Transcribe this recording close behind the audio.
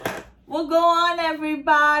What go on,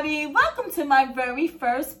 everybody? Welcome to my very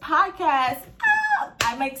first podcast.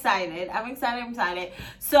 I'm excited.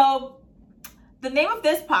 So the name of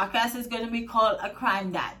this podcast is going to be called A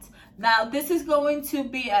Crime That. Now, this is going to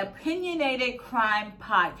be an opinionated crime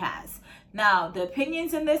podcast. Now, the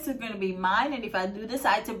opinions in this are going to be mine, and if I do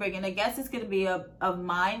decide to bring in a guest, it's going to be of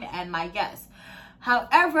mine and my guest.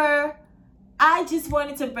 However, I just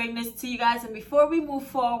wanted to bring this to you guys, and before we move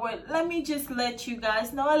forward, let me just let you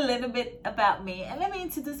guys know a little bit about me, and let me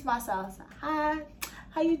introduce myself. Hi,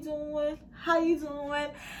 how you doing?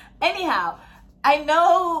 Anyhow, I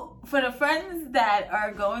know for the friends that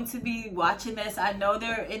are going to be watching this, I know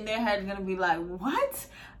they're in their head going to be like, what?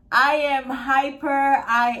 I am hyper,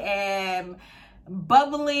 I am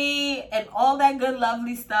bubbly and all that good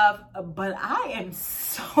lovely stuff, but I am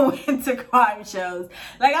so into crime shows.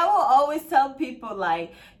 Like, I will always tell people,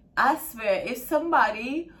 like, I swear, if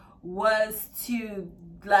somebody was to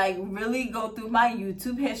like really go through my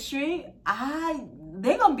YouTube history,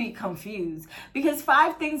 they're gonna be confused, because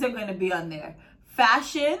 5 things are gonna be on there: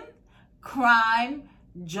 fashion, crime,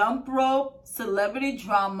 jump rope, celebrity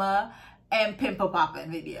drama, and pimple popping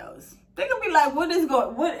videos. They're gonna be like,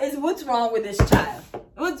 what's wrong with this child?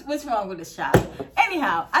 What's wrong with this child?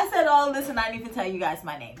 Anyhow, I said all this and I didn't even tell you guys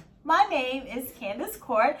my name. My name is Candace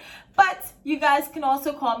Court, but you guys can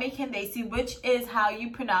also call me Candace, which is how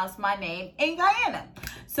you pronounce my name in Guyana.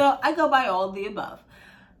 So I go by all the above.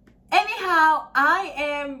 Anyhow, I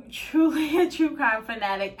am truly a true crime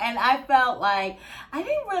fanatic, and I felt like I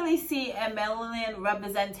didn't really see a melanin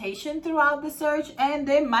representation throughout the search, and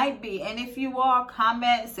there might be. And if you are,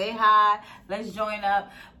 comment, say hi, let's join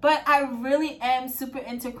up. But I really am super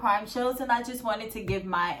into crime shows, and I just wanted to give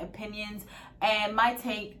my opinions and my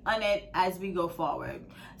take on it as we go forward.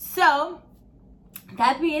 So,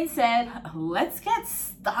 that being said, let's get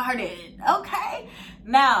started, okay?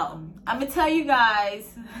 Now, I'm going to tell you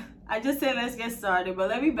guys... I just said let's get started, but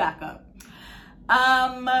let me back up.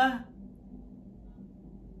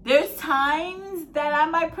 There's times that I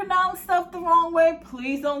might pronounce stuff the wrong way.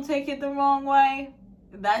 Please don't take it the wrong way.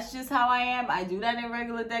 That's just how I am. I do that in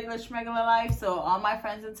regular life, so all my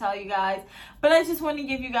friends will tell you guys. But I just want to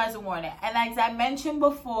give you guys a warning. And as I mentioned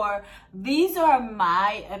before, these are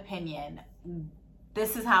my opinion.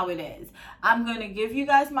 This is how it is. I'm going to give you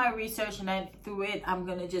guys my research, and then through it, I'm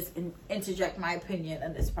going to just interject my opinion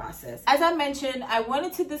in this process. As I mentioned, I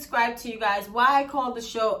wanted to describe to you guys why I call the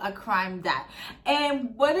show A Crime That.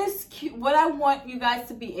 And what I want you guys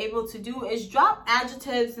to be able to do is drop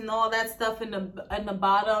adjectives and all that stuff in the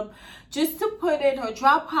bottom, just to put in, or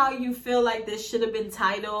drop how you feel like this should have been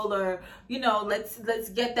titled, or, you know, let's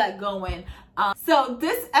get that going. So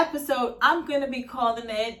this episode, I'm going to be calling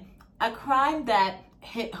it A Crime That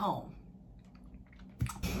Hit Home.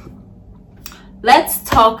 Let's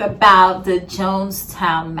talk about the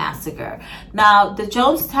Jonestown Massacre. Now, the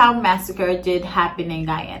Jonestown Massacre did happen in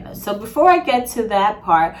Guyana. So before I get to that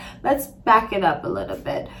part, let's back it up a little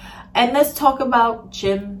bit. And let's talk about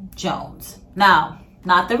Jim Jones. Now,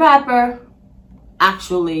 not the rapper,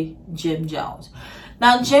 actually Jim Jones.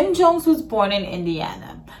 Now, Jim Jones was born in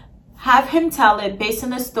Indiana. Have him tell it based on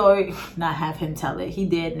the story, not have him tell it, he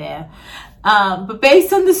did now. But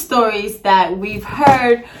based on the stories that we've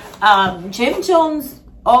heard, Jim Jones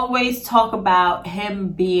always talk about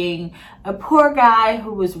him being a poor guy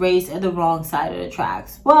who was raised at the wrong side of the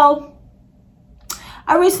tracks. Well,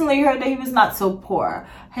 I recently heard that he was not so poor.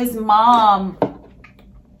 His mom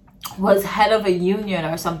was head of a union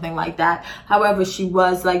or something like that. However, she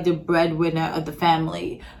was like the breadwinner of the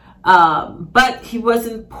family. But he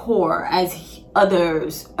wasn't poor as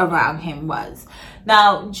others around him was.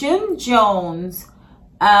 Now, Jim Jones,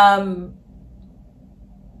 I'm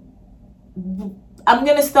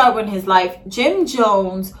going to start with his life. Jim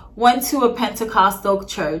Jones went to a Pentecostal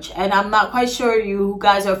church, and I'm not quite sure you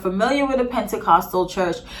guys are familiar with a Pentecostal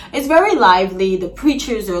church. It's very lively. The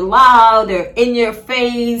preachers are loud, they're in your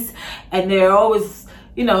face, and they're always,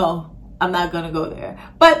 you know, I'm not going to go there,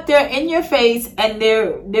 but they're in your face, and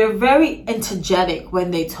they're very energetic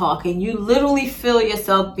when they talk, and you literally feel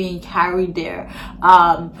yourself being carried there.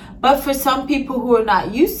 But for some people who are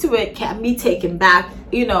not used to it, can be taken back,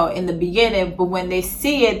 you know, in the beginning, but when they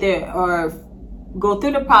see it, or go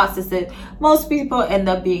through the process, most people end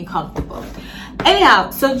up being comfortable. Anyhow,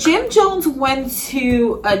 so Jim Jones went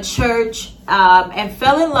to a church and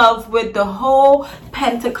fell in love with the whole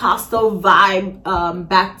Pentecostal vibe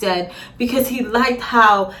back then, because he liked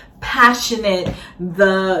how passionate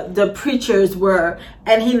the preachers were,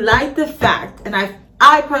 and he liked the fact, and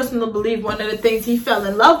I personally believe one of the things he fell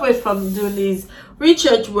in love with from doing these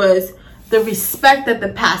research was the respect that the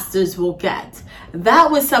pastors will get.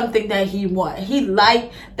 that was something that he wanted. He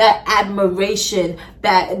liked that admiration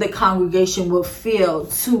that the congregation would feel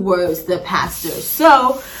towards the pastor.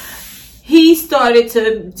 So he started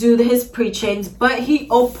to do his preachings, but he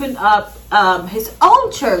opened up his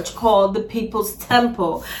own church called the People's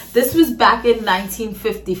Temple. This was back in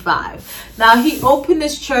 1955. Now, he opened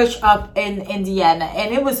this church up in Indiana,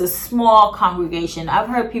 and it was a small congregation. I've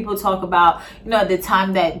heard people talk about, at the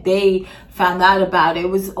time that they found out about it, it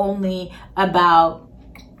was only about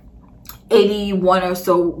 81 or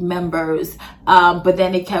so members, but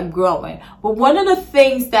then it kept growing. But one of the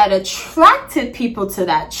things that attracted people to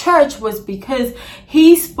that church was because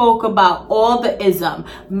he spoke about all the ism,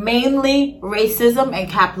 mainly racism and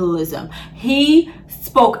capitalism. He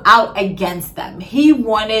spoke out against them. He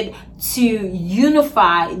wanted to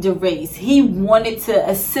unify the race. He wanted to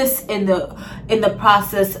assist in the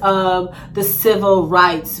process of the civil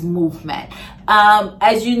rights movement.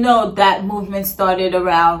 As you know, that movement started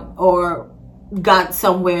around, or got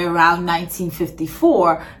somewhere around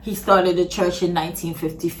 1954. He started a church in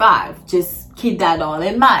 1955. Just keep that all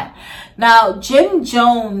in mind. Now, Jim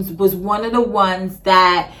Jones was one of the ones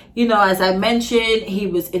that, as I mentioned, he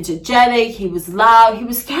was energetic, he was loud, he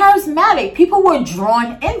was charismatic. People were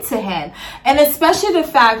drawn into him. And especially the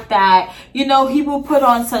fact that, he will put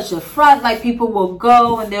on such a front, like people will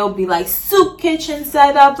go and there'll be like soup kitchen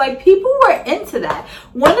set up. Like people were into that.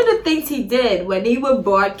 One of the things he did when he would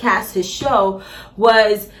broadcast his show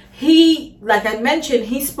was like I mentioned,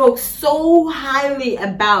 he spoke so highly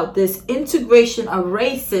about this integration of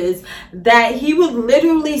races that he would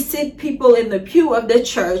literally sit people in the pew of the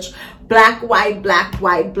church, black, white, black,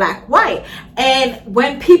 white, black, white. And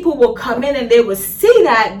when people will come in and they would see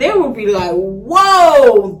that, they would be like,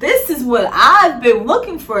 whoa, this is what I've been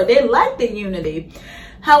looking for. They like the unity.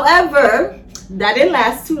 However, that didn't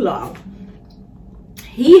last too long.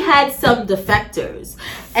 He had some defectors,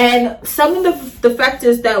 and some of the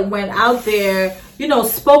defectors that went out there,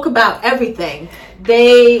 spoke about everything.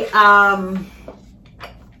 They, one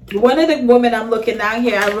of the women I'm looking down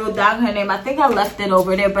here, I wrote down her name. I think I left it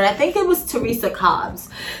over there, but I think it was Teresa Cobbs.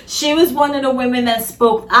 She was one of the women that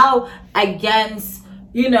spoke out against,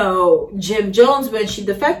 Jim Jones when she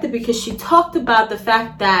defected, because she talked about the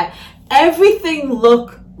fact that everything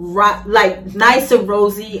looked right, like nice and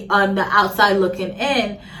rosy on the outside looking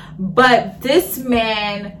in, but this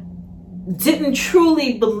man didn't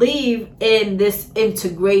truly believe in this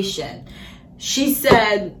integration. She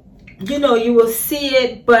said, you will see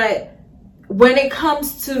it, but when it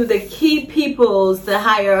comes to the key peoples, the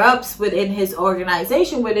higher ups within his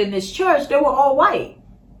organization, within his church, they were all white.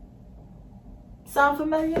 Sound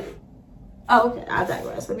familiar? Oh, okay, I'll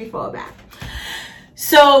digress. Let me fall back.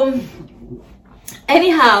 So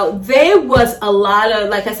anyhow, there was a lot of,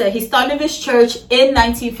 like I said, he started this church in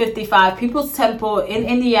 1955, People's Temple in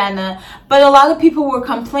Indiana, but a lot of people were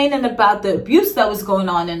complaining about the abuse that was going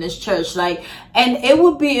on in this church. And it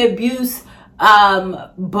would be abuse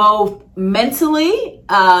both mentally,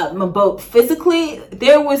 both physically.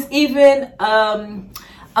 There was even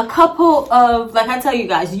a couple of, like I tell you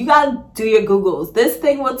guys, you gotta do your Googles. This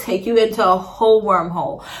thing will take you into a whole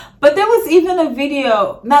wormhole. But there was even a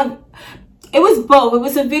video, it was both. It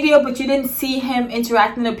was a video, but you didn't see him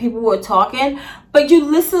interacting with people who were talking. But you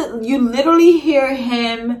literally hear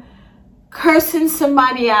him cursing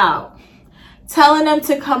somebody out, telling them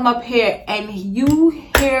to come up here, and you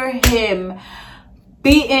hear him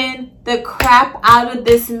beating the crap out of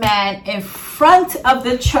this man in front of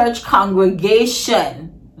the church congregation.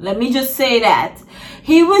 Let me just say that.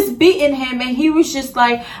 He was beating him, and he was just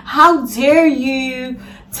like, how dare you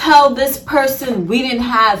tell this person we didn't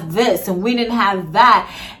have this and we didn't have that.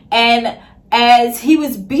 And as he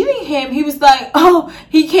was beating him, he was like, oh,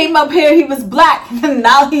 he came up here, he was black, and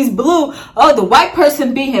now he's blue. Oh, the white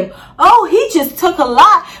person beat him. Oh, he just took a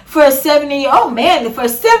lot for a 70-year-old man. For a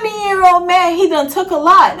 70-year-old man, he done took a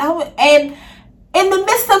lot. And in the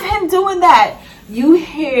midst of him doing that, you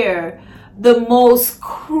hear the most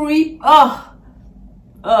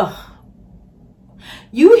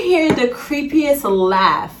you hear the creepiest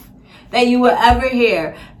laugh that you will ever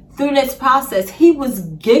hear through this process. He was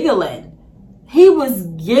giggling. He was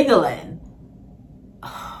giggling.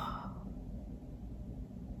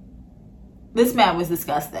 This man was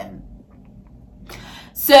disgusting.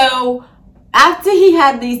 So after he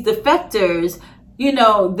had these defectors,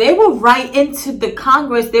 they were right into the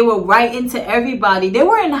Congress. They were right into everybody. They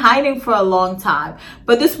were in hiding for a long time.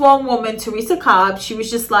 But this one woman, Teresa Cobb, she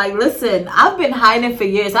was just like, listen, I've been hiding for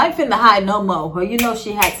years. I ain't finna hide no more. But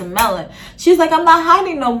she had some melon. She's like, I'm not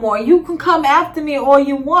hiding no more. You can come after me all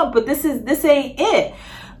you want, but this ain't it.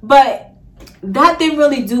 But that didn't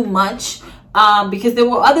really do much. because there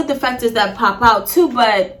were other defectors that pop out too,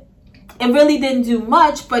 but it really didn't do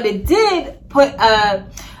much. But it did put a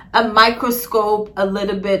microscope a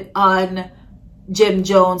little bit on Jim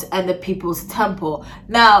Jones and the People's Temple.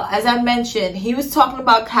 Now, as I mentioned, he was talking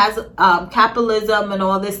about capitalism and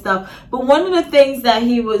all this stuff, but one of the things that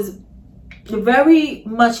he was very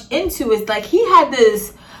much into is like he had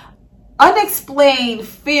this unexplained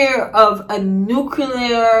fear of a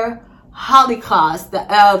nuclear holocaust,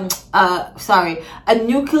 a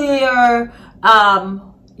nuclear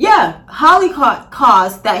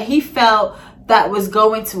holocaust that he felt that was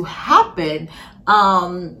going to happen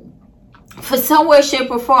for some way, shape,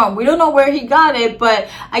 or form. We don't know where he got it, but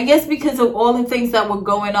I guess because of all the things that were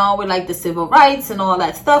going on with like the civil rights and all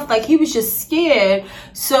that stuff, like he was just scared.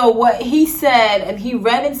 So what he said, and he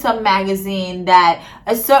read in some magazine, that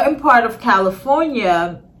a certain part of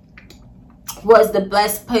California was the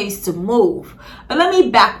best place to move. But let me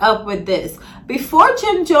back up with this. Before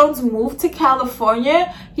Jim Jones moved to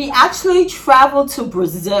California, he actually traveled to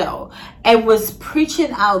Brazil and was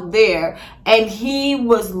preaching out there. And he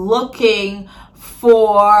was looking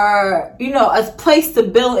for, you know, a place to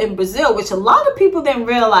build in Brazil, which a lot of people didn't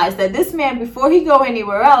realize that this man, before he go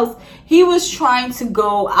anywhere else, he was trying to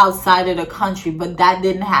go outside of the country, but that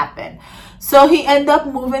didn't happen. So he ended up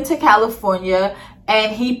moving to California,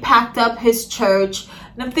 and he packed up his church.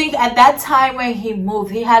 And I think at that time when he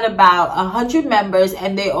moved, he had about 100 members,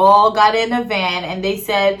 and they all got in a van, and they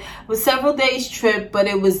said it was several days trip, but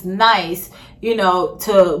it was nice, you know,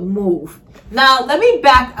 to move. Now, let me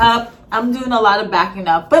back up. I'm doing a lot of backing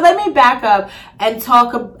up, but let me back up and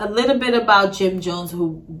talk a little bit about Jim Jones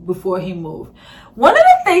before he moved. One of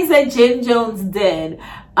the things that Jim Jones did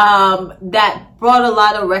that brought a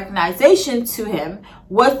lot of recognition to him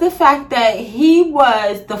was the fact that he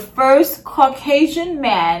was the first Caucasian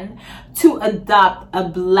man to adopt a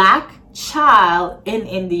black child in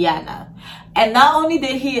Indiana. And not only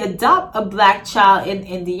did he adopt a black child in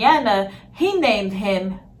Indiana, he named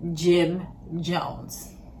him Jim Jones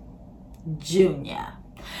Jr.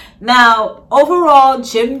 Now, overall,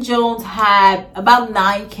 Jim Jones had about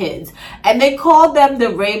 9 kids, and they called them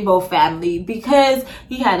the Rainbow Family because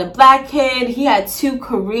he had a black kid, he had 2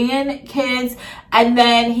 Korean kids, and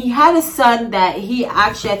then he had a son that he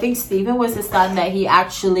actually, I think Stephen was the son that he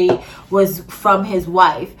actually was from his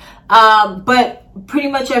wife. But pretty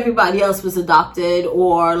much everybody else was adopted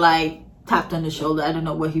or like tapped on the shoulder. I don't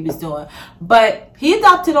know what he was doing, but he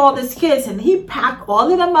adopted all these kids, and he packed all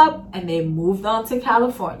of them up, and they moved on to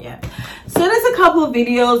California. So there's a couple of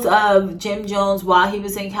videos of Jim Jones while he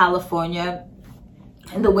was in California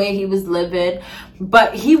and the way he was living,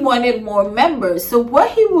 but he wanted more members. So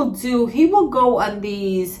what he will do, he will go on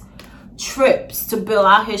these trips to build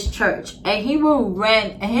out his church, and he will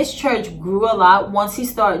rent, and his church grew a lot once he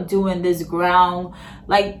started doing this ground,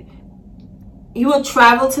 like he will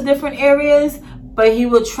travel to different areas, but he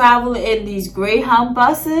will travel in these Greyhound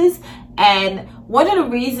buses. And one of the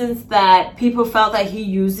reasons that people felt that he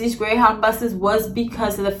used these Greyhound buses was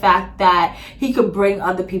because of the fact that he could bring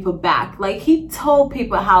other people back. Like, he told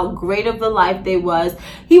people how great of the life they was.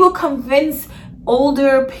 He would convince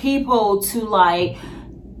older people to, like,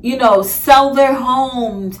 you know, sell their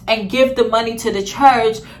homes and give the money to the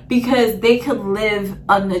church because they could live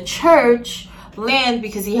on the church land,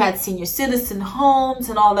 because he had senior citizen homes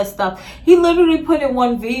and all that stuff. He literally put in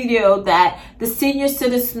one video that the senior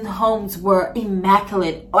citizen homes were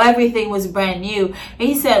immaculate. Everything was brand new. And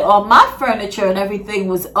he said, oh, my furniture and everything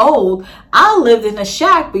was old. I lived in a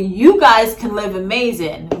shack, but you guys can live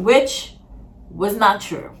amazing, which was not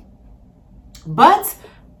true. But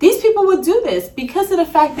these people would do this because of the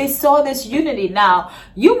fact they saw this unity. Now,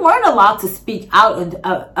 you weren't allowed to speak out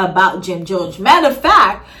about Jim Jones. Matter of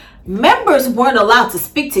fact, members weren't allowed to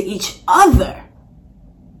speak to each other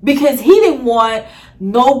because he didn't want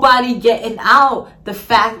nobody getting out the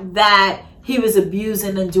fact that he was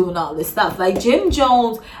abusing and doing all this stuff. Like, Jim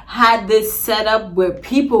Jones had this setup where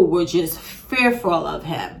people were just fearful of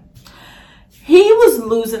him. He was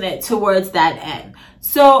losing it towards that end.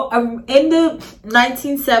 So in the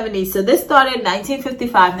 1970s, so this started in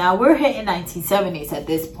 1955. Now we're hitting 1970s at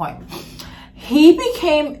this point. He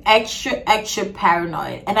became extra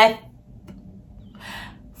paranoid. And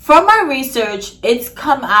from my research, it's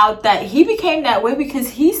come out that he became that way because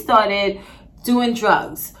he started doing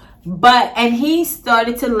drugs. And he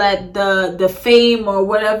started to let the fame, or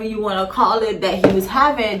whatever you want to call it, that he was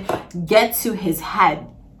having get to his head.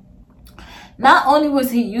 Not only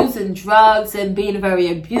was he using drugs and being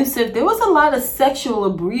very abusive, there was a lot of sexual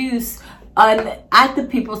abuse at the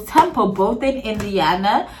People's Temple, both in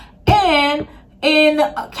Indiana and in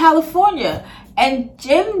California. And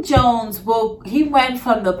Jim Jones, he went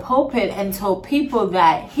from the pulpit and told people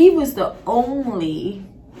that he was the only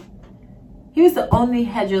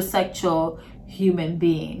heterosexual human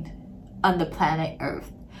being on the planet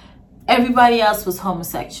Earth. Everybody else was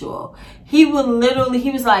homosexual. He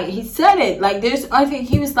said it like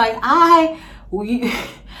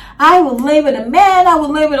I will lay with a man, I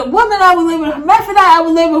will lay with a woman, I will lay with a hermaphrodite, I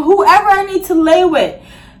will lay with whoever I need to lay with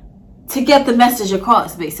to get the message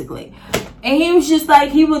across, basically. And he was just like,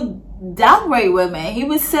 he would downgrade women. He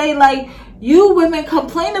would say like, you women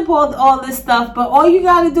complain about all this stuff, but all you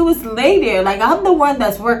gotta do is lay there. Like, I'm the one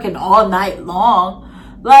that's working all night long.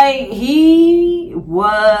 Like, he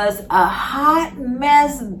was a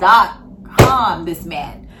hotmess.com, this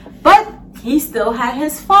man. But he still had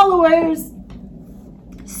his followers.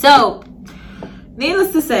 So,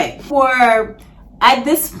 needless to say, at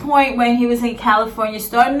this point when he was in California,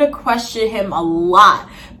 starting to question him a lot,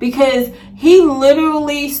 because he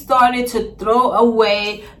literally started to throw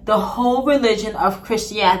away the whole religion of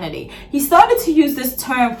Christianity. He started to use this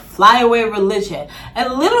term flyaway religion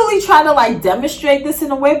and literally try to like demonstrate this in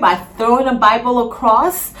a way by throwing a Bible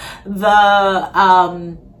across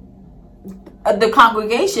the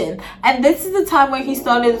congregation. And this is the time when he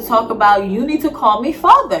started to talk about, you need to call me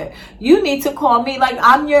Father. You need to call me like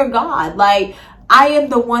I'm your God. Like, I am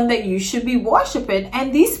the one that you should be worshiping.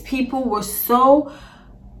 And these people were so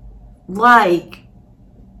like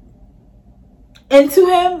into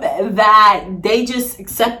him that they just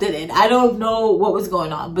accepted it. I don't know what was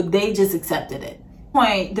going on, but they just accepted it.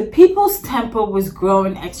 The People's Temple was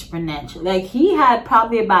growing exponentially. Like, he had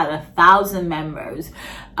probably about 1,000 members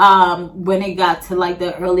when it got to like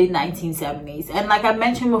the early 1970s. And like I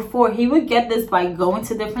mentioned before, he would get this by going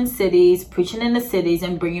to different cities, preaching in the cities,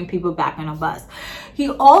 and bringing people back on a bus. He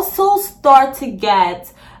also started to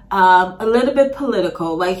get a little bit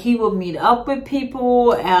political. Like, he would meet up with people,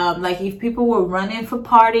 like if people were running for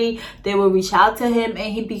party, they would reach out to him,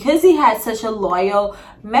 and because he had such a loyal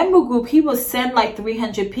member group, he would send like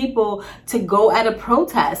 300 people to go at a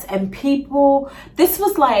protest. And people, this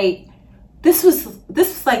was like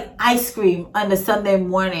ice cream on a Sunday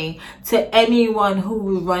morning to anyone who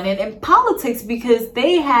was running in politics, because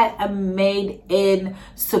they had a made-in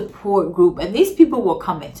support group. And these people will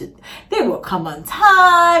come on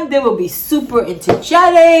time, they will be super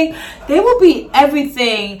energetic, they will be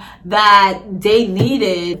everything that they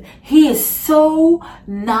needed. He is so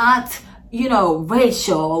not,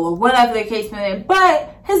 racial or whatever the case may be,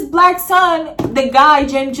 but his black son, the guy,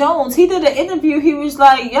 Jim Jones, he did an interview. He was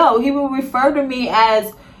like, he would refer to me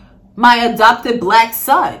as my adopted black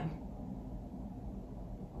son.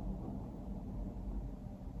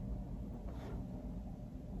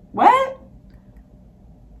 What?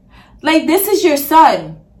 Like, this is your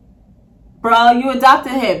son, bro. You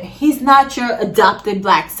adopted him. He's not your adopted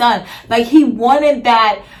black son. Like, he wanted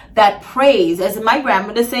that praise. As my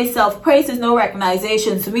grandmother say, self-praise is no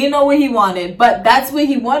recognition. So we know what he wanted, but that's what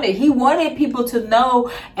he wanted. He wanted people to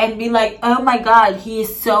know and be like, oh my God, he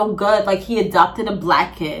is so good. Like, he adopted a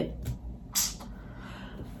black kid.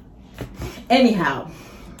 Anyhow,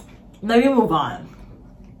 let me move on.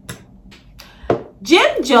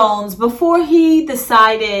 Jim Jones, before he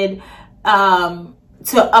decided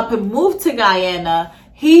to up and move to Guyana,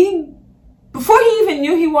 before he even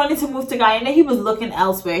knew he wanted to move to Guyana, he was looking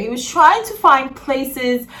elsewhere. He was trying to find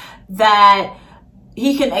places that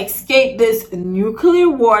he can escape this nuclear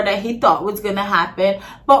war that he thought was going to happen,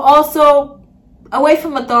 but also away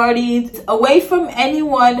from authorities, away from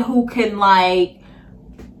anyone who can like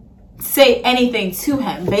say anything to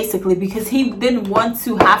him, basically, because he didn't want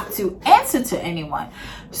to have to answer to anyone.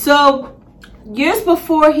 So years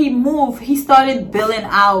before he moved, he started building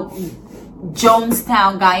out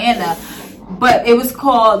Jonestown, Guyana, but it was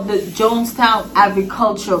called the Jonestown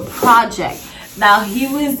Agricultural Project. Now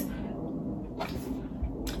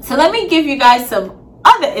so let me give you guys some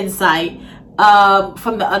other insight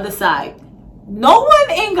from the other side. No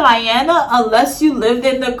one in Guyana, unless you lived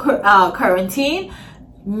in the quarantine,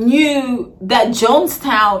 knew that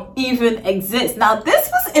Jonestown even exists. Now, this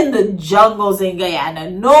was in the jungles in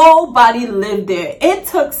Guyana. Nobody lived there. It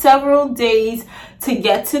took several days to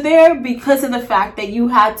get to there because of the fact that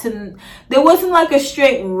there wasn't like a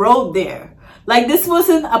straight road there. Like, this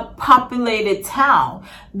wasn't a populated town.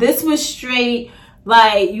 This was straight,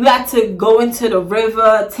 like, you had to go into the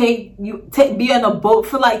river, be on a boat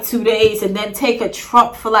for like 2 days, and then take a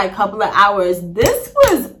truck for like a couple of hours. This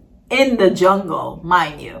was in the jungle,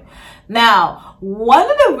 mind you. Now, one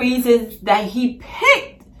of the reasons that he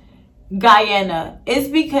picked Guyana is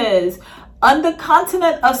because on the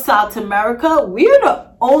continent of South America, we're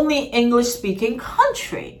the only English-speaking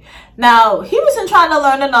country. Now, he wasn't trying to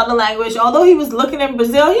learn another language. Although he was looking in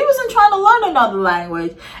Brazil, he wasn't trying to learn another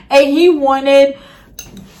language. And he wanted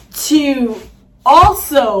to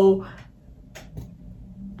also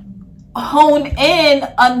hone in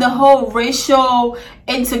on the whole racial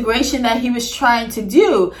integration that he was trying to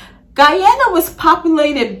do. Guyana was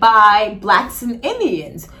populated by blacks and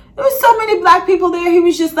Indians. There was so many black people there. He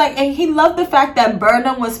was just like, and he loved the fact that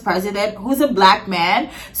Burnham was president, who's a black man.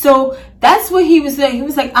 So that's what he was saying. He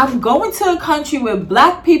was like, I'm going to a country with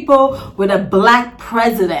black people with a black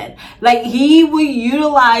president. Like, he would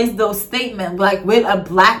utilize those statements, like, with a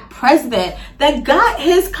black president, that got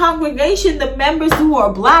his congregation, the members who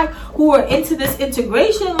are black, who are into this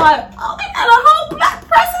integration, like, oh, they got a whole black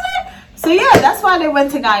president. So yeah, that's why they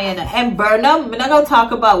went to Guyana. And Burnham, we're not going to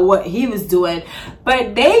talk about what he was doing,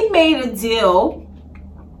 but they made a deal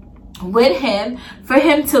with him for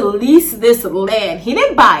him to lease this land. He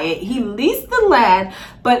didn't buy it. He leased the land,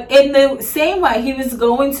 but in the same way, he was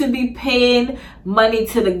going to be paying money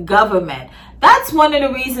to the government. That's one of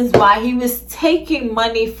the reasons why he was taking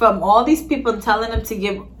money from all these people and telling them to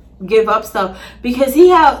give up stuff, because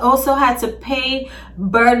he also had to pay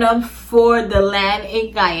Burnham for the land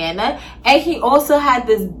in Guyana, and he also had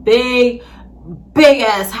this big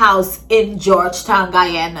ass house in Georgetown,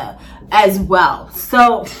 Guyana as well.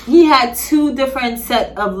 So he had two different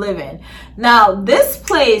set of living. Now this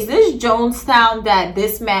place, this Jonestown that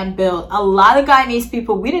this man built, a lot of Guyanese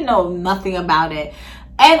people, we didn't know nothing about it.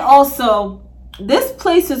 And also this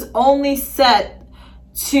place is only set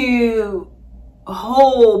to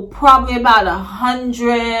hold probably about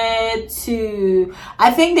 100 to,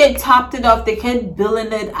 I think they topped it off. They kept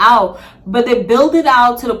building it out, but they built it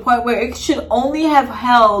out to the point where it should only have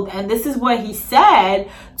held, and this is what he said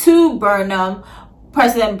to Burnham,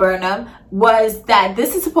 President Burnham, was that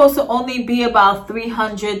this is supposed to only be about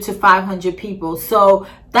 300 to 500 people. So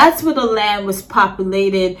that's what the land was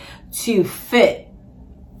populated to fit.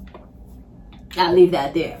 I'll leave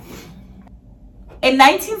that there. In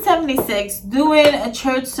 1976, doing a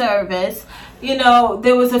church service, you know,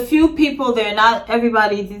 there was a few people there, not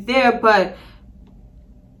everybody there, but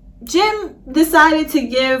Jim decided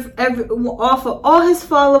to offer all his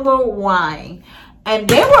followers wine. And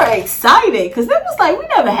they were excited because it was like, we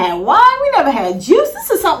never had wine, we never had juice.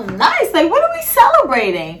 This is something nice. Like, what are we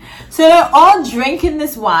celebrating? So they're all drinking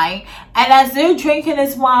this wine. And as they're drinking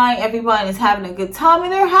this wine, everyone is having a good time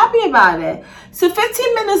and they're happy about it. So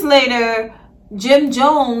 15 minutes later, Jim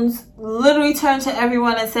Jones literally turned to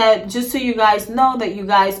everyone and said, just so you guys know that you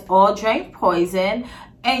guys all drank poison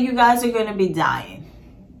and you guys are going to be dying.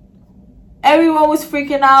 Everyone was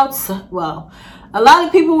freaking out. Well, a lot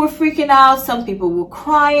of people were freaking out. Some people were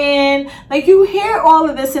crying. Like, you hear all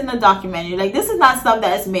of this in the documentary. Like, this is not stuff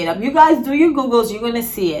that's made up. You guys do your Googles. You're going to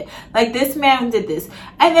see it. Like, this man did this.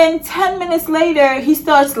 And then 10 minutes later, he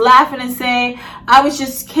starts laughing and saying, I was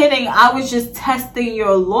just kidding. I was just testing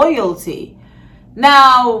your loyalty.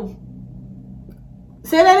 Now,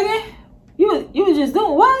 say that again? You were just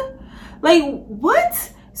doing what? Like,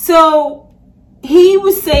 what? So he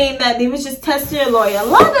was saying that he was just testing your loyalty. A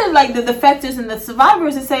lot of like the defectors and the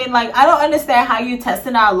survivors are saying, like, I don't understand how you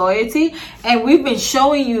testing our loyalty, and we've been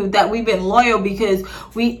showing you that we've been loyal because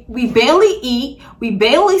we barely eat, we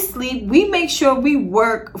barely sleep, we make sure we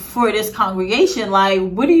work for this congregation. Like,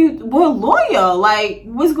 we're loyal. Like,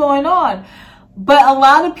 what's going on? But a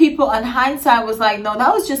lot of people on hindsight was like, no,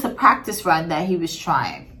 that was just a practice run that he was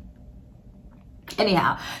trying.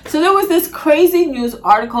 Anyhow, so there was this crazy news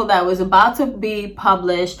article that was about to be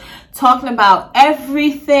published talking about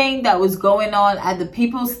everything that was going on at the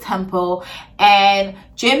People's Temple, and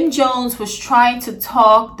Jim Jones was trying to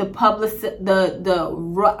talk the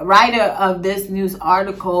writer of this news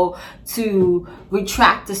article to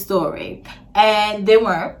retract the story, and they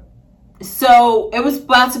weren't. So it was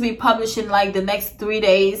about to be published in like the next 3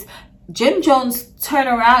 days. Jim Jones turned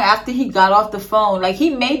around after he got off the phone. Like,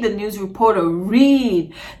 he made the news reporter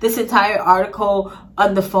read this entire article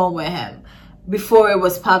on the phone with him before it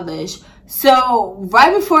was published. So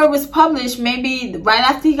right before it was published, maybe right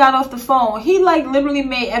after he got off the phone, he like literally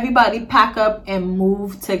made everybody pack up and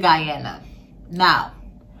move to Guyana. Now,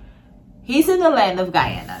 he's in the land of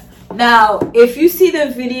Guyana. Now, if you see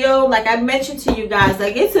the video, like I mentioned to you guys,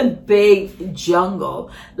 like, it's a big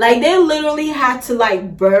jungle. Like, they literally had to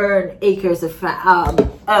like burn acres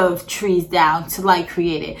of trees down to like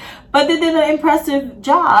create it. But they did an impressive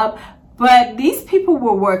job. But these people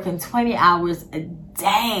were working 20 hours a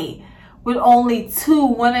day with only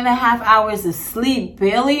 1.5 hours of sleep,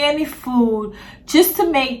 barely any food, just to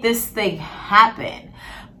make this thing happen.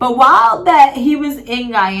 But while that he was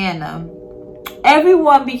in Guyana,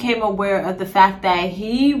 everyone became aware of the fact that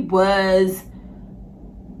he was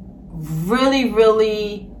really,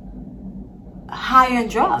 really high on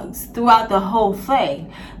drugs throughout the whole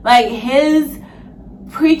thing. Like, his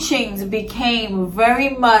preachings became very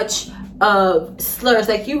much of slurs.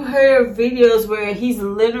 Like, you heard videos where he's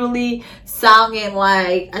literally sounding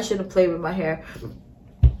like, I should have played with my hair.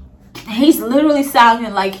 He's literally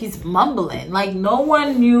sounding like he's mumbling. Like, no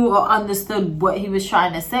one knew or understood what he was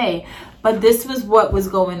trying to say. But this was what was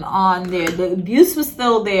going on there. The abuse was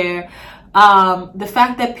still there. The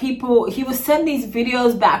fact that he would send these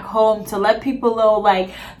videos back home to let people know,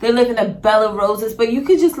 like, they live in a bed of roses. But you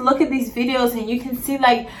could just look at these videos and you can see,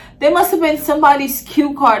 like, there must have been somebody's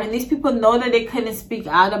cue card, and these people know that they couldn't speak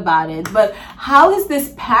out about it. But how is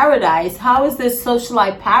this paradise? How is this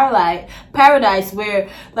socialite paradise where,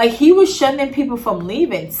 like, he was shunning people from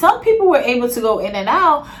leaving? Some people were able to go in and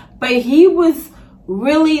out, but he was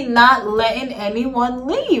really not letting anyone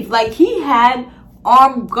leave. Like, he had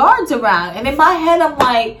armed guards around. And in my head, I'm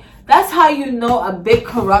like, that's how you know a big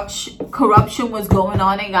corruption was going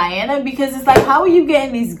on in Guyana, because it's like, how are you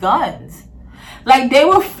getting these guns? Like, they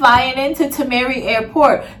were flying into Tamari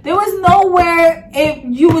Airport. There was nowhere if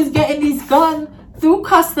you was getting these guns through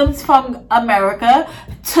customs from America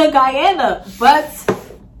to Guyana, but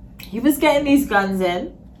he was getting these guns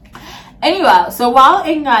in. Anyway, so while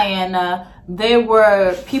in Guyana, there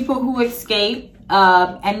were people who escaped.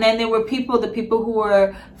 And then there were the people who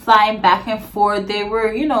were flying back and forth. They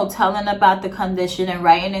were, you know, telling about the condition and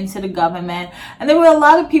writing into the government. And there were a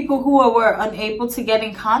lot of people who were unable to get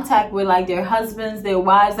in contact with, like, their husbands, their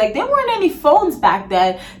wives. Like, there weren't any phones back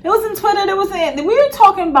then. There wasn't Twitter. We were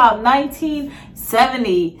talking about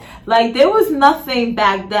 1970. Like, there was nothing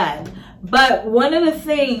back then. But one of the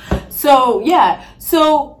things, so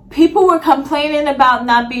people were complaining about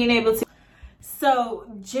not being able to. So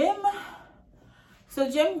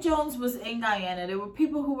Jim Jones was in Guyana. There were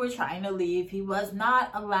people who were trying to leave. He was not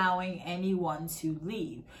allowing anyone to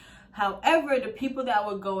leave. However, the people that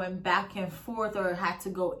were going back and forth or had to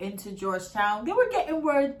go into Georgetown, they were getting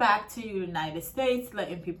word back to the United States,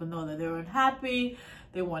 letting people know that they were unhappy.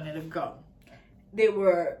 They wanted to go.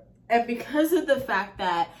 And because of the fact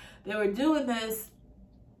that they were doing this,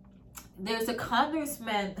 there's a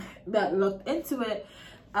congressman that looked into it,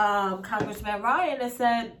 Congressman Ryan, that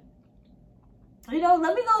said, you know,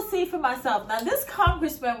 let me go see for myself. Now, this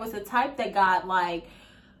congressman was the type that got, like,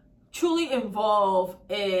 truly involved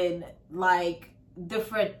in, like,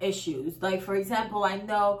 different issues. Like, for example, I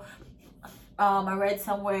know I read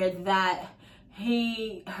somewhere that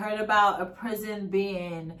he heard about a prison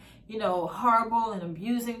being, you know, horrible and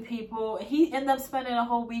abusing people. He ended up spending a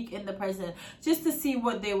whole week in the prison just to see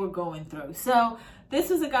what they were going through. So this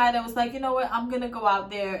was a guy that was like, you know what, I'm going to go out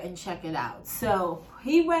there and check it out. So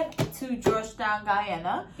he went to Georgetown,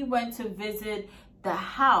 Guyana. He went to visit the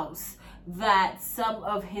house that some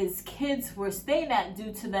of his kids were staying at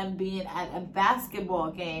due to them being at a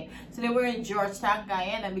basketball game. So they were in Georgetown,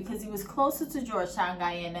 Guyana. Because he was closer to Georgetown,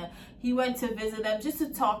 Guyana, he went to visit them just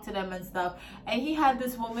to talk to them and stuff. And he had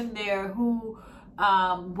this woman there who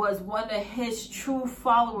was one of his true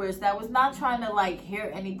followers that was not trying to, like,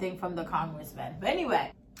 hear anything from the congressman. But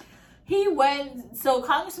anyway, he went, so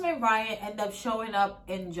Congressman Ryan ended up showing up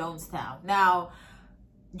in Jonestown. Now,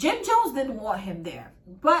 Jim Jones didn't want him there,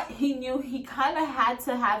 but he knew he kind of had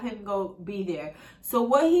to have him go be there. So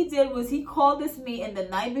what he did was he called this meeting the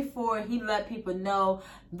night before. He let people know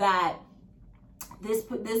that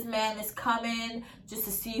this man is coming just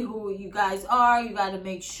to see who you guys are. You got to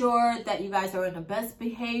make sure that you guys are in the best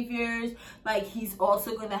behaviors. Like, he's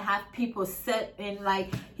also going to have people set in,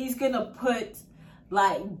 like, he's going to put,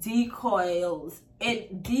 like, decoyed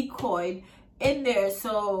in there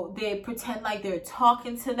so they pretend like they're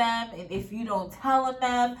talking to them, and if you don't tell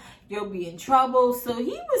them, you'll be in trouble. So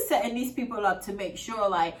he was setting these people up to make sure,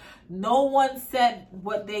 like, no one said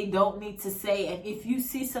what they don't need to say, and if you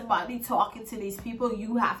see somebody talking to these people,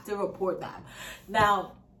 you have to report them.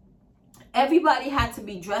 Now, everybody had to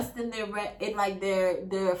be dressed in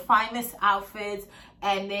their finest outfits,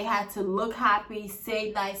 and they had to look happy,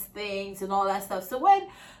 say nice things, and all that stuff. So when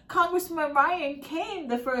Congressman Ryan came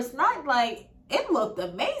the first night, like, it looked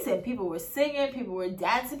amazing. People were singing, people were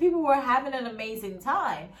dancing, people were having an amazing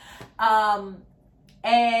time.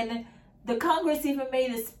 And the Congress even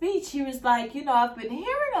made a speech. He was like, you know, I've been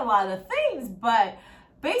hearing a lot of things, but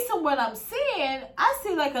based on what I'm seeing, I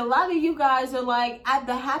see, like, a lot of you guys are, like, at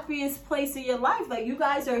the happiest place in your life. Like, you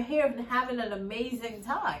guys are here and having an amazing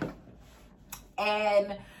time.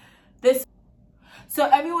 And So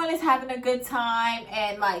everyone is having a good time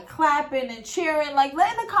and like clapping and cheering, like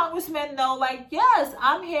letting the congressman know, like, yes,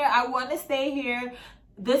 I'm here. I want to stay here.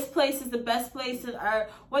 This place is the best place on earth.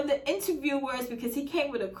 When the interviewers, because he came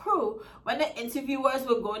with a crew, when the interviewers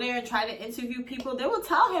would go there and try to interview people, they would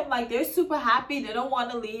tell him like they're super happy, they don't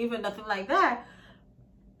want to leave and nothing like that.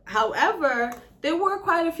 However, there were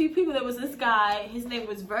quite a few people. There was this guy, his name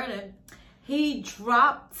was Vernon. He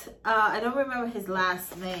dropped, I don't remember his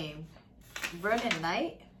last name. Vernon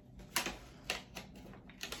Knight?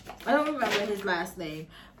 I don't remember his last name.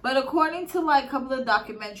 But according to like a couple of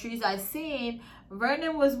documentaries I've seen,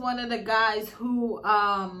 Vernon was one of the guys who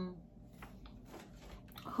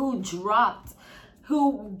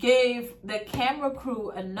gave the camera crew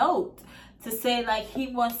a note to say like he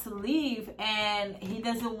wants to leave and he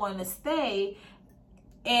doesn't want to stay.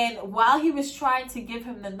 And while he was trying to give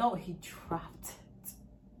him the note, he dropped it.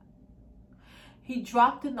 He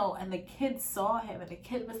dropped the note and the kid saw him and the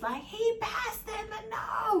kid was like, he passed him the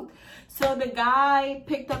note. So the guy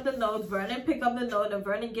picked up the note, Vernon picked up the note, and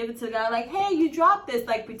Vernon gave it to the guy like, hey, you dropped this,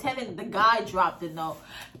 like pretending the guy dropped the note.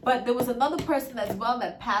 But there was another person as well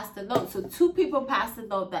that passed the note. So 2 people passed the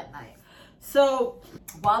note that night. So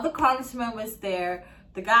while the congressman was there,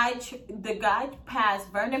 Vernon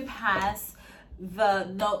passed the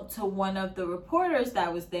note to one of the reporters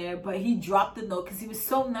that was there, but he dropped the note because he was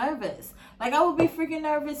so nervous. Like, I would be freaking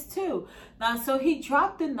nervous too. Now, so he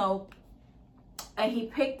dropped the note and he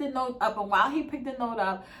picked the note up, and while he picked the note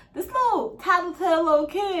up, this little tattletale little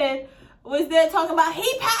kid was there talking about,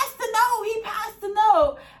 he passed the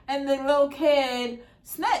note, and the little kid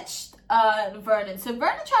snitched Vernon. So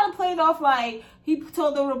Vernon tried to play it off like he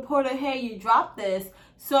told the reporter, hey, you dropped this.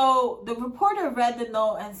 So the reporter read the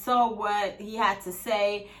note and saw what he had to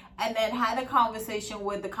say, and then had a conversation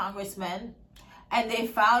with the congressman. And they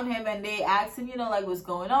found him and they asked him, you know, like, what's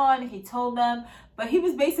going on? He told them, but he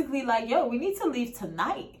was basically like, yo, we need to leave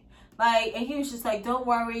tonight. Like, and he was just like, don't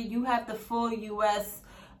worry, you have the full U.S.,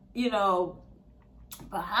 you know,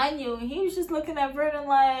 behind you. And he was just looking at Vernon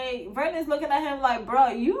like, Vernon's looking at him like, bro,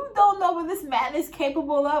 you don't know what this man is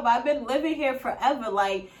capable of. I've been living here forever.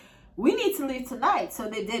 Like, we need to leave tonight. So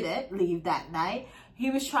they didn't leave that night. He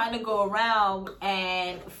was trying to go around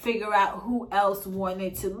and figure out who else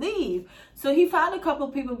wanted to leave. So he found a couple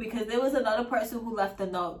of people, because there was another person who left a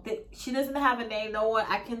note. She doesn't have a name. No one,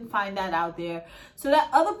 I can find that out there. So that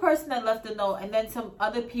other person that left the note, and then some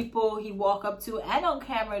other people he walked up to, and on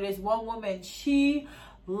camera, there's one woman. She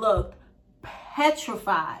looked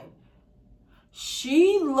petrified.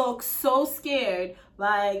 She looked so scared.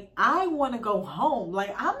 Like, I want to go home.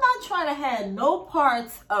 Like, I'm not trying to have no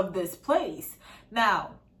parts of this place.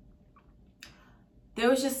 Now, they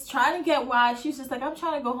was just trying to get wide. She was just like, I'm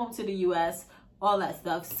trying to go home to the U.S., all that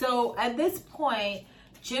stuff. So at this point,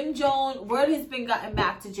 Jim Jones, word has been gotten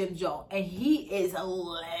back to Jim Jones, and he is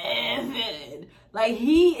livid. Like,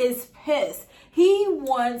 he is pissed. He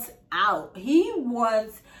wants out. He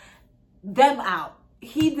wants them out.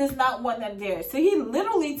 He does not want them there. So he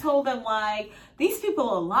literally told them, like, these people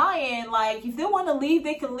are lying. Like, if they want to leave,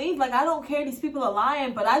 they can leave. Like, I don't care. These people are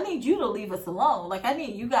lying, but I need you to leave us alone. Like, I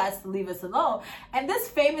need you guys to leave us alone. And this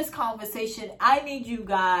famous conversation, I need you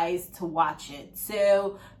guys to watch it.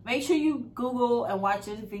 So make sure you Google and watch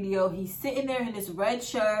this video. He's sitting there in his red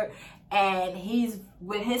shirt, and he's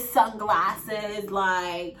with his sunglasses,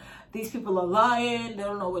 like, these people are lying. They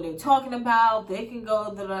don't know what they're talking about. They can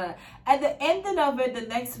go. At the end of it, the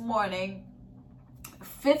next morning,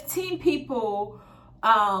 15 people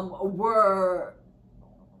were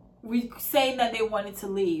saying that they wanted to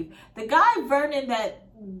leave. The guy, Vernon, that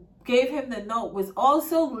gave him the note was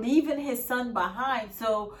also leaving his son behind.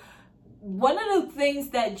 So one of the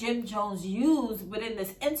things that Jim Jones used within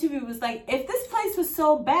this interview was like, if this place was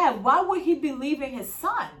so bad, why would he be leaving his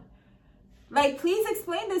son? Like, please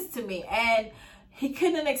explain this to me. And he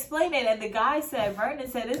couldn't explain it. And the guy said, Vernon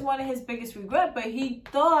said, it's one of his biggest regrets. But he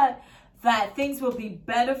thought that things would be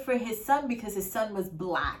better for his son because his son was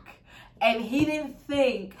black. And he didn't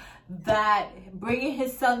think that bringing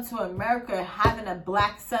his son to America, having a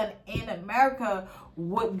black son in America,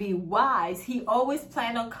 would be wise. He always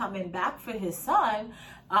planned on coming back for his son.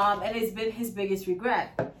 And it's been his biggest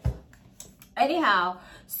regret. Anyhow,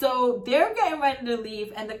 so they're getting ready to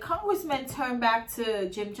leave, and the congressman turned back to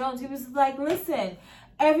Jim Jones. He was like, listen,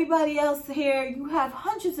 everybody else here, you have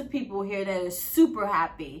hundreds of people here that are super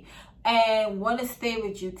happy and want to stay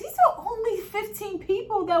with you. These are only 15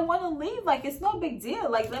 people that want to leave. Like, it's no big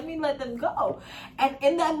deal. Like, let me let them go. And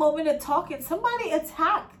in that moment of talking, somebody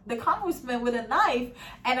attacked the congressman with a knife,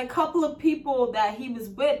 and a couple of people that he was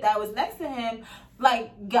with that was next to him,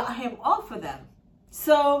 like, got him off of them.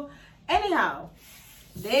 So anyhow,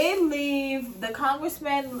 They leave. The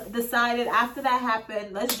congressman decided after that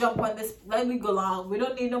happened, let's jump on this, let me go along. We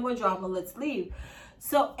don't need no more drama, let's leave.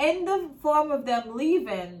 So in the form of them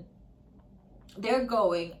leaving, they're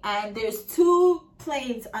going, and there's 2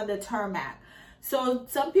 planes on the tarmac. So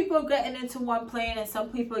some people are getting into one plane and some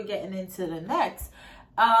people are getting into the next.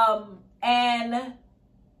 And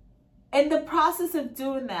in the process of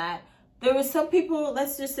doing that, there were some people,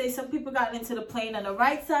 let's just say some people got into the plane on the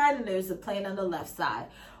right side and there's a plane on the left side.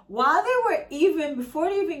 While they were before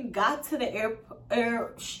they even got to the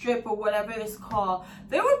airstrip or whatever it's called,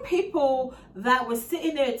 there were people that were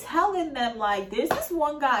sitting there telling them, like, there's this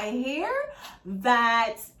one guy here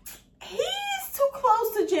that he's too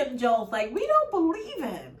close to Jim Jones. Like, we don't believe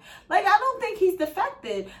him. Like, I don't think he's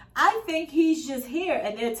defected. I think he's just here.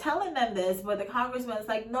 And they're telling them this, but the congressman's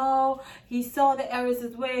like, no, he saw the errors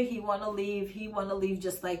as well. He want to leave. He want to leave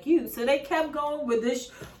just like you. So they kept going with this,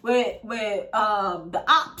 with the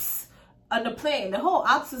ops on the plane. The whole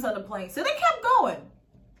ops is on the plane. So they kept going.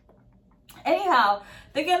 Anyhow,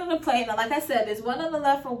 they get on the plane, and like I said, there's one on the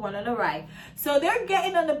left and one on the right. So they're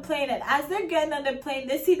getting on the plane, and as they're getting on the plane,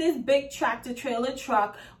 they see this big tractor trailer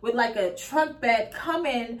truck with like a truck bed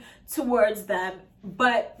coming towards them,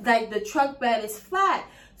 but like the truck bed is flat.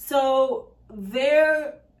 So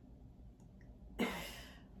they're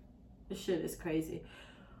this shit is crazy.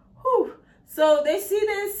 Whew. So they see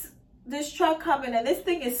this truck coming, and this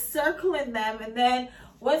thing is circling them, and then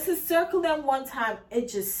once it circled them one time, it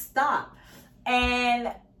just stopped.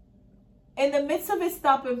 And in the midst of it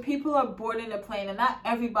stopping, people are boarding the plane, and not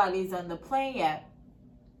everybody's on the plane yet.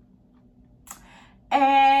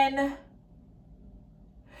 And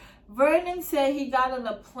Vernon said he got on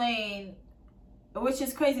the plane, which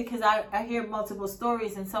is crazy because I hear multiple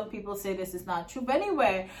stories and some people say this is not true. But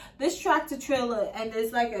anyway, this tractor trailer, and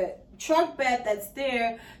there's like a truck bed that's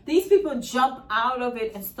there. These people jump out of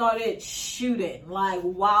it and started shooting like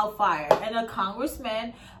wildfire. And a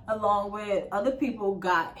congressman, along with other people,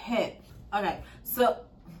 got hit. Okay, so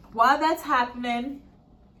while that's happening,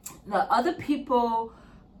 the other people,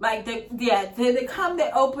 like, they come, they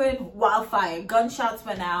open, wildfire, gunshots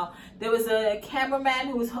went out. There was a cameraman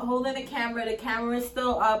who was holding the camera is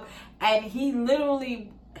still up, and he's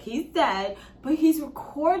dead, but he's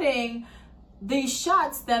recording these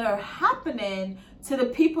shots that are happening to the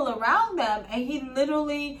people around them, and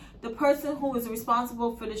the person who was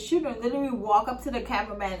responsible for the shooter literally walk up to the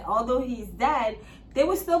cameraman. Although he's dead, they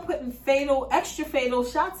were still putting extra fatal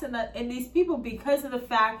shots in these people because of the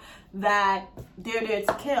fact that they're there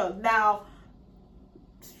to kill. Now,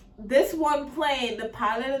 this one plane, the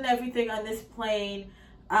pilot and everything on this plane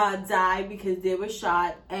died because they were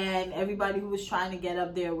shot, and everybody who was trying to get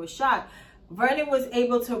up there was shot. Vernon was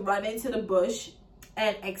able to run into the bush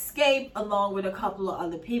and escape along with a couple of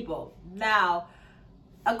other people. Now,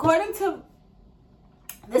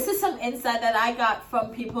 this is some insight that I got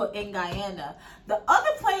from people in Guyana. The other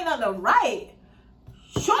plane on the right,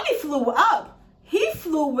 Shorty flew up. He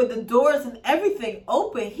flew with the doors and everything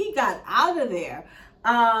open. He got out of there.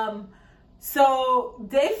 So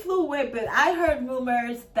they flew away, but I heard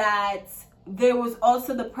rumors that there was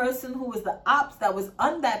also the person who was the ops that was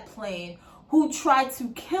on that plane who tried to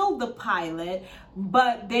kill the pilot,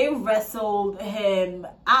 but they wrestled him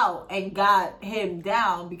out and got him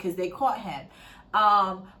down because they caught him.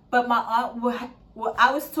 But my aunt,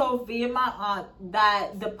 I was told via my aunt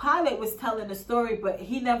that the pilot was telling the story, but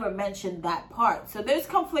he never mentioned that part. So there's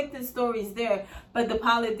conflicting stories there, but the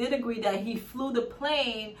pilot did agree that he flew the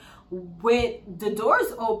plane with the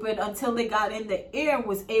doors open until they got in the air and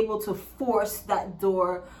was able to force that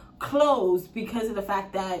door closed because of the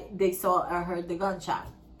fact that they saw or heard the gunshot.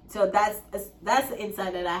 So that's the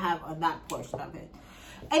insight that I have on that portion of it.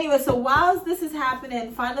 Anyway, so while this is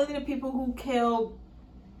happening, finally the people who killed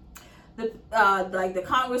the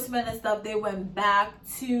congressman and stuff, they went back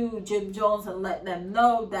to Jim Jones and let them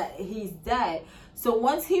know that he's dead. So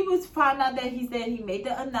once he was found out that he's dead, he made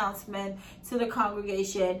the announcement to the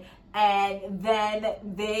congregation, and then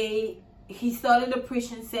he started a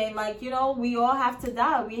preaching saying, like, we all have to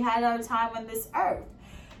die. We had our time on this earth.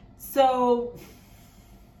 So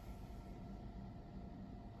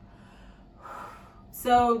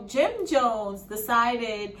Jim Jones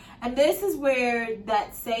decided, and this is where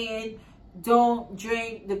that saying, don't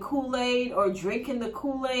drink the Kool-Aid or drinking the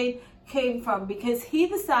Kool-Aid came from, because he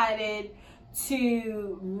decided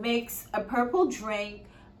to mix a purple drink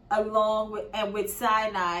along with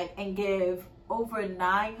cyanide and give over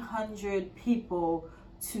 900 people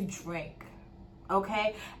to drink.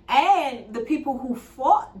 Okay? And the people who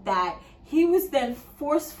fought that, he was then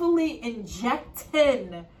forcefully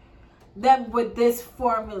injecting them with this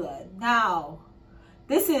formula. Now,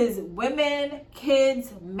 This is women,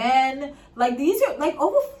 kids, men. Like, these are like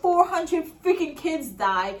over 400 freaking kids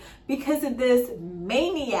died because of this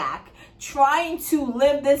maniac trying to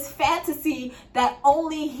live this fantasy that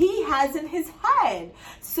only he has in his head.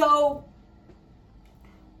 So,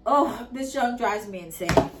 oh, this junk drives me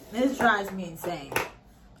insane. This drives me insane.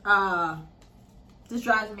 This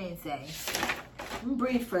drives me insane. Let me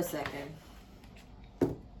breathe for a second.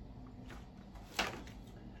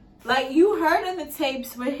 Like, you heard in the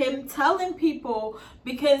tapes with him telling people,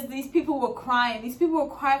 because these people were crying. These people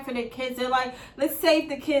were crying for their kids. They're like, let's save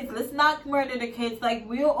the kids. Let's not murder the kids. Like,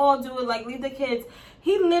 we'll all do it. Like, leave the kids.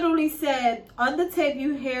 He literally said, on the tape,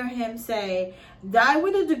 you hear him say, die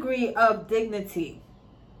with a degree of dignity.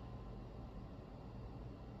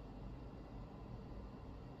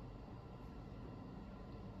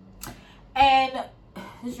 And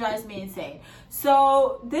this drives me insane.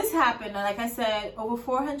 So this happened, and like I said, over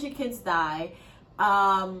 400 kids died.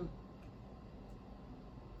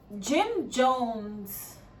 Jim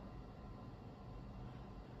Jones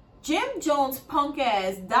punk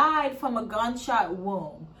ass died from a gunshot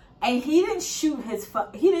wound, and he didn't shoot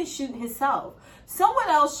himself. Someone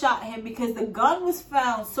else shot him because the gun was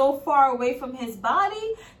found so far away from his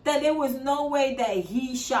body that there was no way that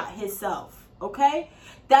he shot himself. Okay,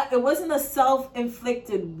 that it wasn't a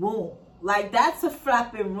self-inflicted wound. Like, that's a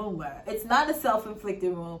flapping rumor. It's not a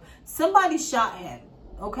self-inflicted wound. Somebody shot him.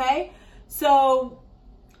 Okay, so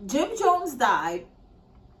Jim Jones died,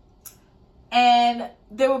 and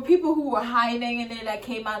there were people who were hiding in there that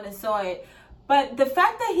came out and saw it. But the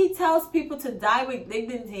fact that he tells people to die with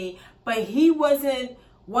dignity, but he wasn't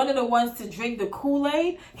one of the ones to drink the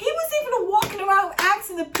Kool-Aid. He was even walking around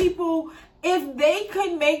asking the people if they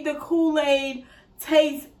could make the Kool-Aid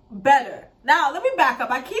taste better. Now, let me back up.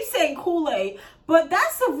 I keep saying Kool-Aid, but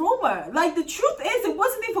that's a rumor. Like, the truth is, it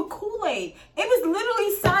wasn't even Kool-Aid. It was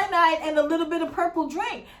literally cyanide and a little bit of purple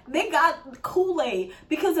drink. They got Kool-Aid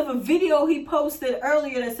because of a video he posted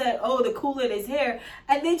earlier that said, oh, the Kool-Aid is here.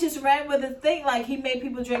 And they just ran with the thing like he made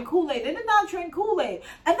people drink Kool-Aid. They did not drink Kool-Aid.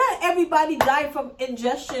 And not everybody died from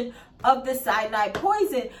ingestion of the cyanide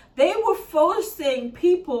poison. They were forcing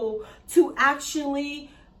people to actually,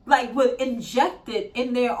 like, would inject it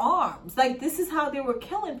in their arms. Like, this is how they were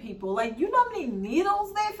killing people. Like, you know how many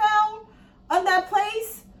needles they found on that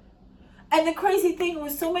place? And the crazy thing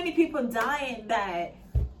was so many people dying that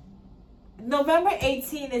November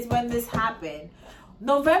 18 is when this happened.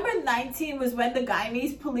 November 19 was when the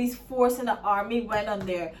Guyanese police force and the army went on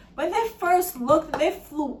there. When they first looked, they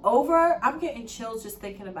flew over. I'm getting chills just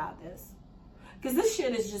thinking about this, because this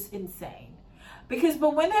shit is just insane.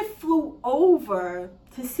 But when they flew over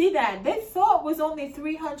to see that, they thought it was only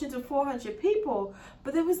 300 to 400 people,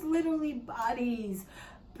 but there was literally bodies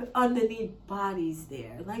underneath bodies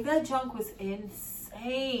there. Like, that junk was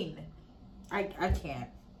insane. I can't.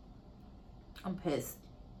 I'm pissed.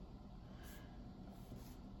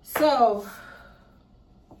 So,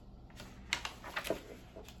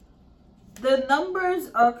 the numbers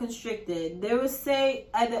are constricted. They would say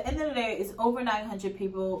at the end of the day, it's over 900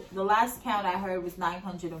 people. The last count I heard was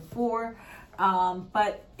 904.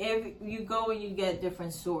 But if you go and you get a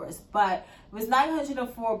different source, but it was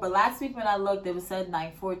 904. But last week when I looked, it was said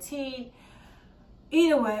 914.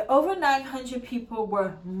 Either way, over 900 people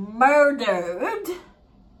were murdered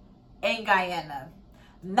in Guyana.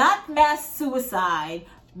 Not mass suicide,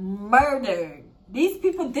 murdered. These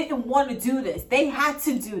people didn't want to do this. They had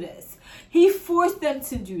to do this. He forced them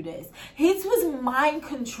to do this. His was mind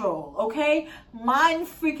control, okay? Mind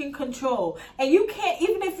freaking control. And you can't,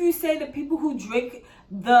 even if you say the people who drink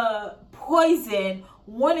the poison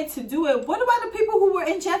wanted to do it, what about the people who were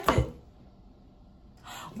injected?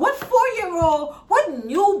 What 4-year-old, what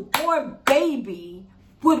newborn baby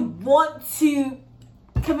would want to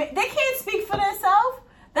commit? They can't speak for themselves.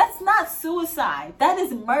 That's not suicide. That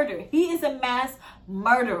is murder. He is a mass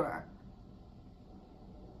murderer.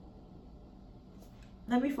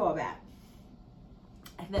 Let me fall back.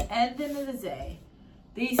 At the end of the day,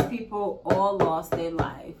 these people all lost their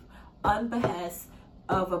life on behest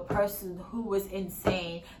of a person who was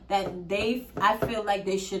insane that I feel like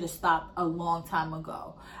they should have stopped a long time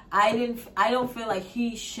ago. I don't feel like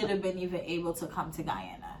he should have been even able to come to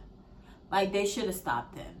Guyana. Like, they should have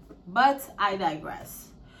stopped him. But I digress.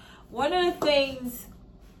 One of the things,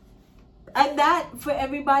 and that for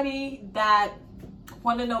everybody that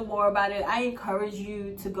want to know more about it, I encourage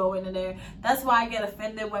you to go into there. That's why I get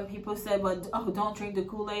offended when people say, well, oh, don't drink the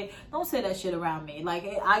Kool-Aid. Don't say that shit around me.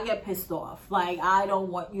 Like, I get pissed off. Like, I don't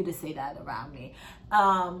want you to say that around me.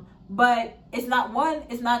 But it's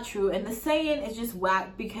not true. And the saying is just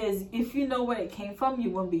whack, because if you know where it came from, you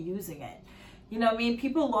wouldn't be using it. You know what I mean?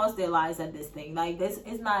 People lost their lives at this thing. Like, this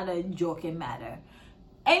is not a joking matter.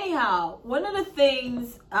 Anyhow, one of the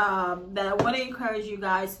things that I want to encourage you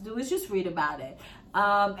guys to do is just read about it.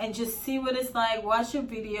 And just see what it's like, watch a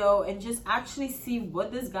video, and just actually see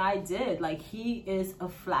what this guy did. Like, he is a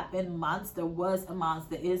flapping monster, was a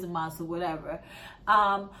monster, is a monster, whatever.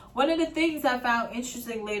 One of the things I found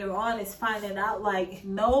interesting later on is finding out, like,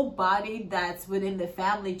 nobody that's within the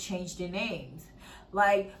family changed their names.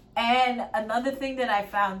 Like, and another thing that I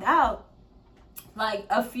found out, like,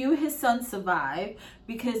 a few of his sons survived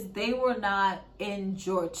because they were not in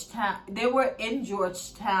Georgetown. They were in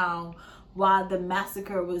Georgetown while the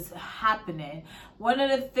massacre was happening. One of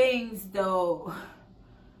the things, though,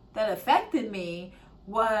 that affected me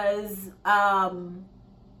was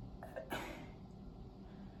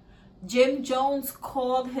Jim Jones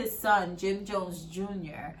called his son, Jim Jones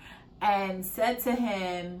Jr., and said to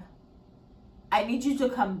him, I need you to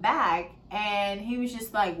come back. And he was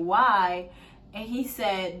just like, why? And he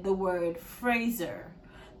said the word Fraser.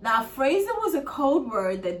 Now, Fraser was a code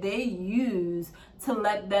word that they use to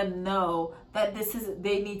let them know that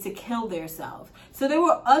they need to kill themselves. So there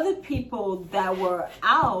were other people that were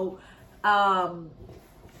out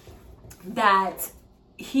that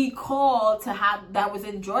he called to have, that was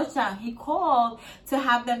in Georgetown. He called to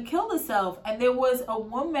have them kill themselves. And there was a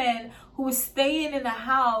woman who was staying in a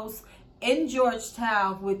house in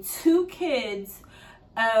Georgetown with 2 kids,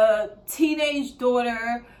 a teenage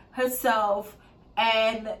daughter herself,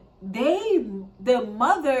 and the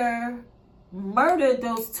mother murdered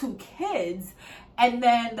those 2 kids, and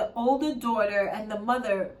then the older daughter and the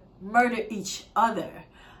mother murdered each other.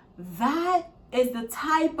 That is the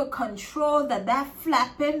type of control that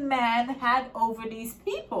flapping man had over these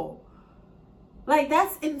people. Like,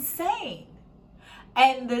 that's insane.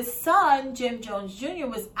 And the son, Jim Jones Jr.,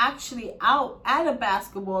 was actually out at a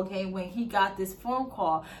basketball game when he got this phone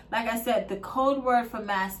call. Like I said, the code word for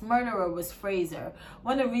mass murderer was Fraser.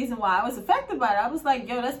 One of the reasons why I was affected by it, I was like,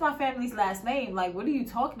 yo, that's my family's last name. Like, what are you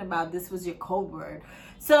talking about? This was your code word.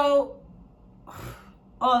 So,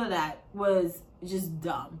 all of that was just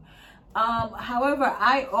dumb. However,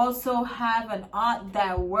 I also have an aunt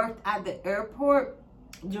that worked at the airport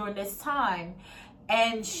during this time.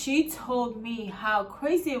 And she told me how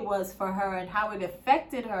crazy it was for her and how it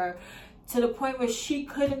affected her to the point where she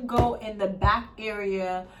couldn't go in the back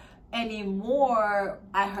area anymore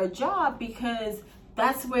at her job because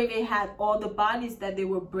that's where they had all the bodies that they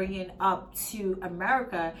were bringing up to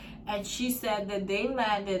America. And she said that they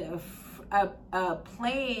landed a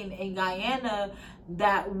plane in Guyana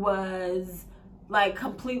that was like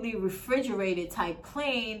completely refrigerated type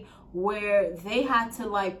plane, where they had to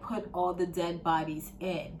like put all the dead bodies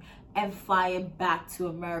in and fly it back to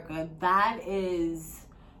America. That's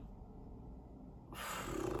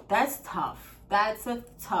tough. That's a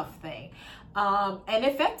tough thing. And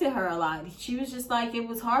it affected her a lot. She was just like, it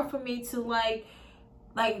was hard for me to like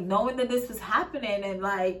knowing that this was happening, and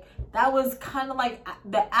like that was kind of like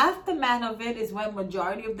the aftermath of it is when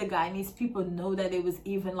majority of the Guyanese people know that it was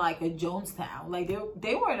even like a Jonestown. Like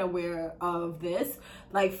they weren't aware of this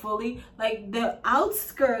like fully. Like the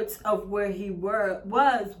outskirts of where he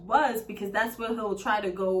was because that's where he'll try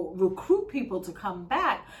to go recruit people to come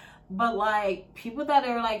back. But like people that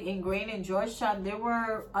are like ingrained in Georgetown, they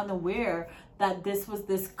were unaware that this was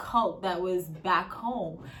this cult that was back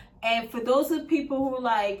home. And for those of the people who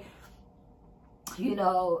like, you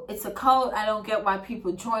know, it's a cult, I don't get why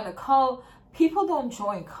people join a cult. People don't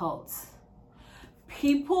join cults.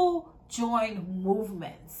 People join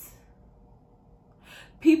movements.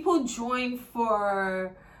 People join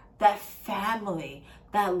for that family,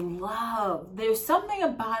 that love. There's something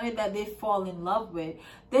about it that they fall in love with.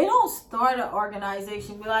 They don't start an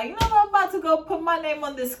organization, be like, you know, I'm about to go put my name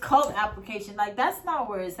on this cult application. Like, that's not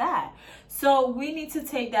where it's at. So we need to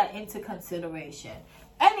take that into consideration.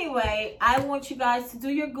 Anyway, I want you guys to do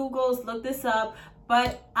your Googles, look this up.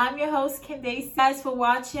 But I'm your host, Candace. Thank you guys for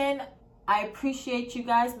watching. I appreciate you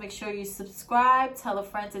guys. Make sure you subscribe, tell a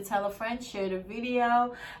friend to tell a friend, share the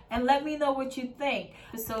video, and let me know what you think.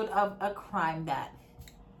 Episode of a crime that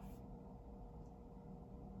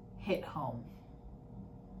hit home.